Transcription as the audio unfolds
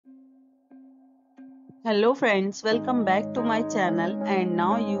Hello friends, welcome back to my channel and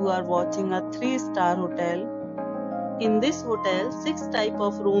now you are watching a 3-star hotel. In this hotel, 6 type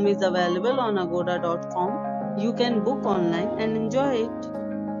of room is available on agoda.com. You can book online and enjoy it.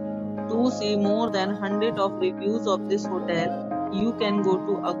 To see more than 100 of reviews of this hotel, you can go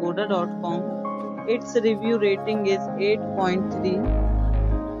to agoda.com. Its review rating is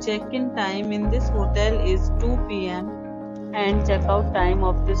 8.3. Check-in time in this hotel is 2 p.m. and check-out time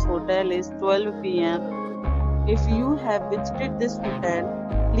of this hotel is 12 p.m. If you have visited this hotel,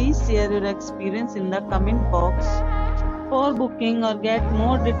 please share your experience in the comment box. For booking or get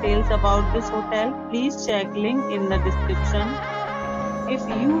more details about this hotel, please check link in the description. If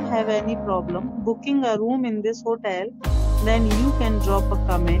you have any problem booking a room in this hotel, then you can drop a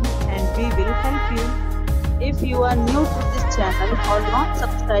comment and we will help you. If you are new to this channel or not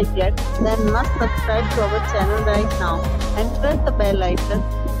subscribed yet, then must subscribe to our channel right now and press the bell icon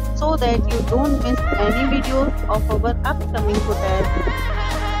so that you don't miss any videos of our upcoming hotel.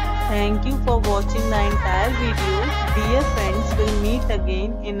 Thank you for watching the entire video. Dear friends, we'll meet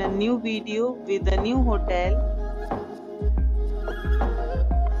again in a new video with a new hotel.